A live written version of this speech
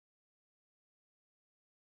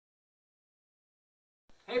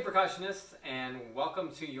Hey percussionists, and welcome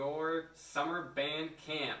to your Summer Band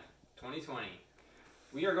Camp 2020.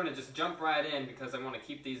 We are going to just jump right in because I want to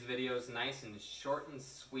keep these videos nice and short and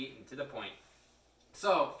sweet and to the point.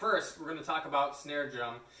 So first, we're going to talk about snare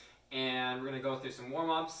drum, and we're going to go through some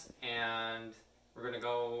warm-ups, and we're going to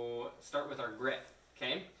go start with our grip,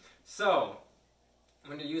 okay? So,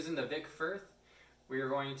 when you're using the Vic Firth, we are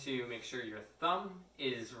going to make sure your thumb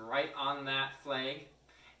is right on that flag,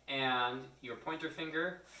 and your pointer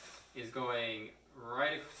finger is going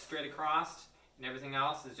straight across, and everything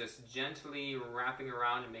else is just gently wrapping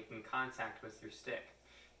around and making contact with your stick,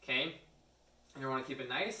 okay? And you want to keep it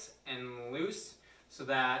nice and loose so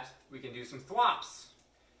that we can do some thwops,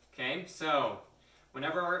 okay? So,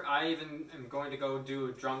 whenever I even am going to go do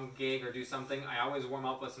a drum gig or do something, I always warm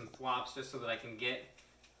up with some thwops just so that I can get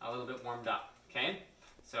a little bit warmed up, okay?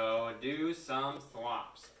 So, do some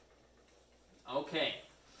thwops. Okay.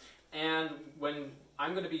 And when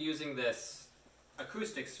I'm going to be using this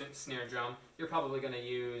acoustic snare drum, you're probably going to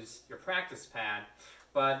use your practice pad.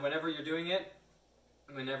 But whenever you're doing it,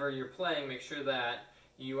 whenever you're playing, make sure that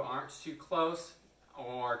you aren't too close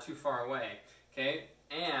or too far away, okay?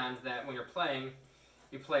 And that when you're playing,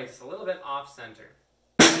 you play just a little bit off center,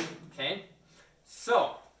 okay?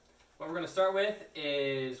 So, what we're going to start with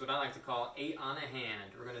is what I like to call 8 on a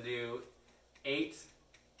hand. We're going to do 8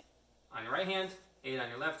 on your right hand, 8 on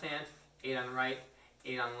your left hand, 8 on the right,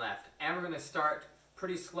 8 on the left. And we're going to start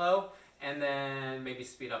pretty slow and then maybe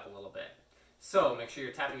speed up a little bit. So make sure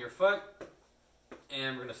you're tapping your foot,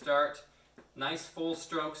 and we're going to start nice full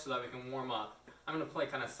strokes so that we can warm up. I'm going to play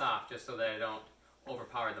kind of soft just so that I don't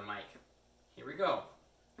overpower the mic. Here we go.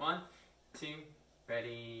 1, 2,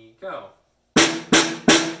 ready, go.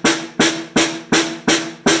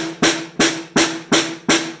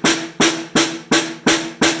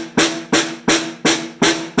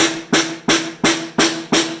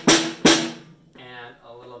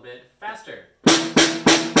 Faster.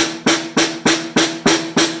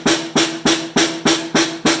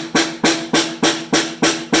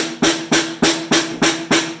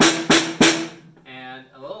 And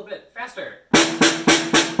a little bit faster.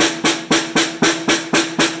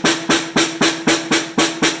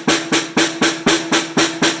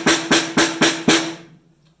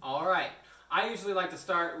 All right. I usually like to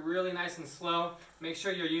start really nice and slow. Make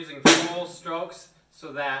sure you're using full strokes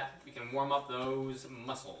so that we can warm up those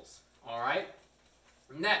muscles. Alright?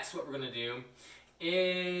 Next, what we're going to do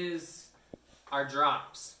is our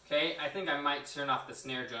drops. Okay? I think I might turn off the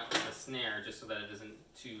snare just so that it isn't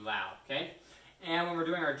too loud. Okay? And when we're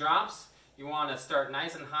doing our drops, you want to start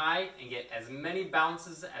nice and high and get as many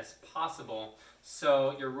bounces as possible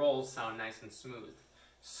so your rolls sound nice and smooth.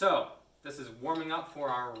 So, this is warming up for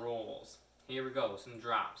our rolls. Here we go, some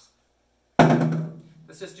drops.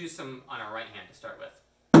 Let's just do some on our right hand to start with.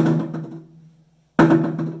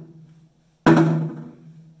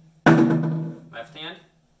 Left hand.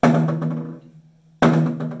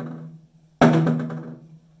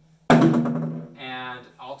 And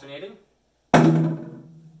alternating.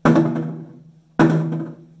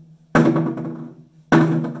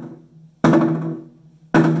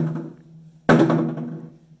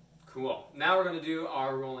 Cool. Now we're going to do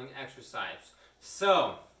our rolling exercise.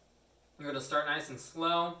 So, we're going to start nice and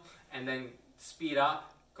slow, and then speed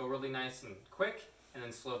up, go really nice and quick, and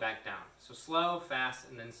then slow back down. So slow, fast,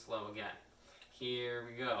 and then slow again. Here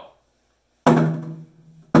we go.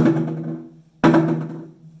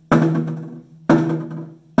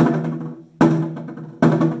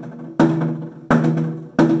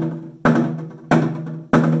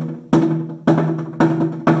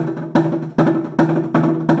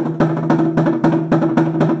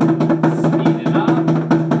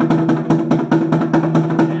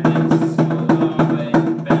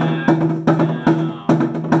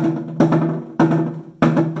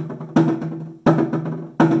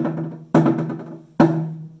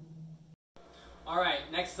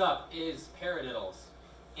 Next up is paradiddles.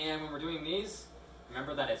 And when we're doing these,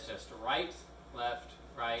 remember that it's just right, left,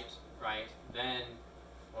 then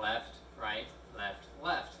left, right, left,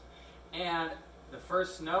 left. And the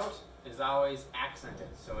first note is always accented.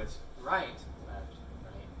 So it's right, left,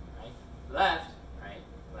 left,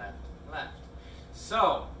 left.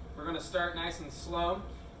 So we're going to start nice and slow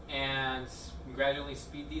and gradually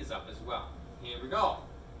speed these up as well. Here we go.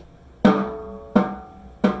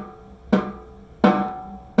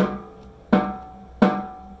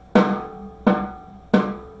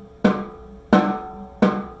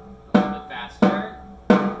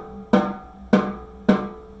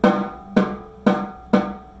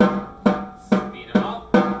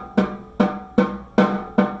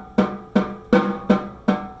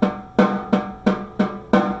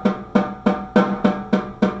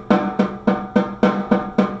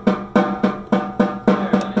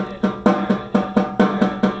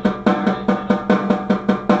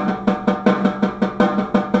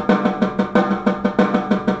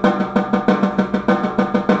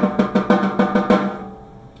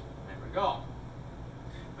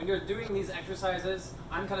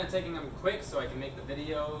 of taking them quick so I can make the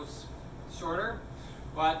videos shorter,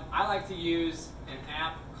 but I like to use an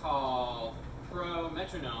app called Pro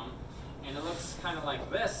Metronome, and it looks kind of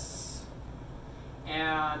like this.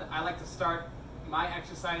 And I like to start my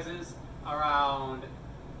exercises around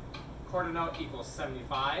quarter note equals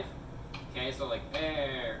 75. Okay, so like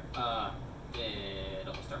there,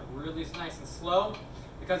 it'll start really nice and slow,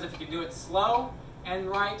 because if you can do it slow and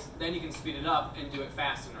right, then you can speed it up and do it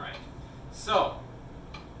fast and right. So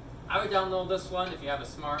I would download this one if you have a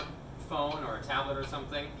smartphone or a tablet or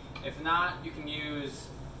something. If not, you can use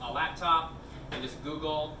a laptop and just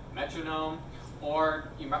Google metronome, or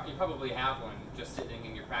you probably have one just sitting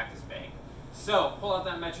in your practice bag. So pull out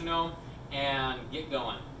that metronome and get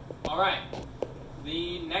going. All right,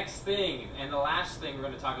 the next thing and the last thing we're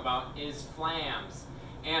going to talk about is flams.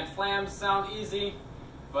 And flams sound easy,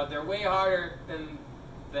 but they're way harder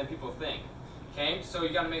than people think. Okay, so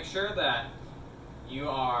you got to make sure that you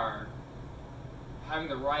are having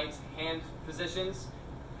the right hand positions,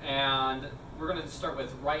 and we're going to start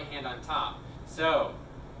with right hand on top. So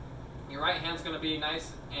your right hand's going to be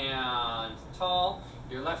nice and tall,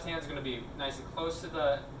 your left hand's going to be nice and close to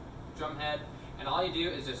the drum head, and all you do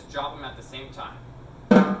is just drop them at the same time.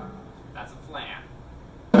 That's a flam.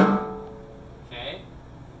 Okay?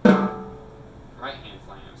 Right hand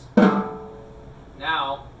flams.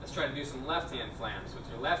 Now, let's try to do some left hand flams. With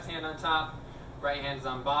your left hand on top, right hand's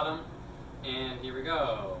on bottom, and here we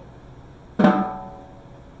go.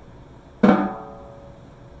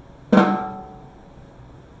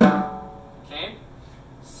 Okay?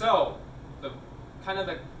 So, the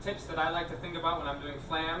tips that I like to think about when I'm doing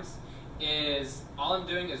flams is all I'm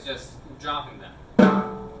doing is just dropping them.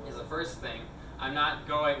 Is the first thing. I'm not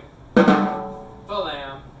going full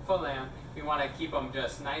lam, full lam. We want to keep them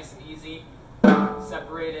just nice and easy,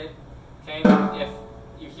 separated. Okay? If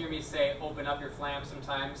you hear me say open up your flam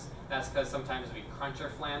sometimes, that's because sometimes we crunch our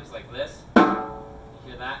flams like this. You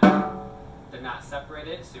hear that? They're not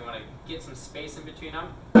separated, so you want to get some space in between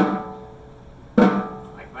them.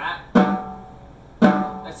 Like that.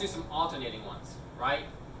 Let's do some alternating ones. Right,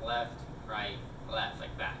 left,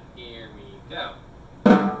 like that. Here we go.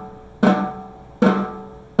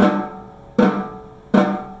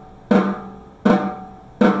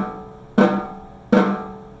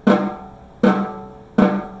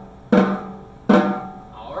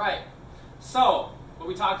 All right. So, what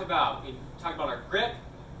we talked about our grip,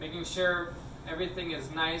 making sure everything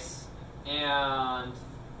is nice and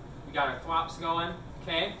we got our thwops going.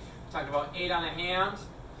 Okay. We talked about 8 on a hand,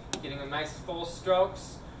 getting them nice full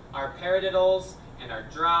strokes, our paradiddles and our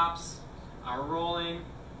drops, our rolling,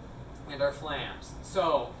 and our flams.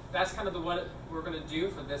 So that's kind of what we're going to do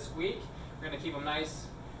for this week. We're going to keep them nice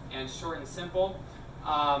and short and simple.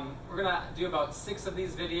 We're going to do about 6 of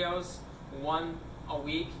these videos, 1 a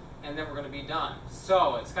week, and then we're going to be done.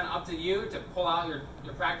 So it's kind of up to you to pull out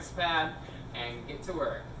your practice pad and get to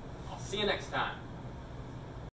work. I'll see you next time.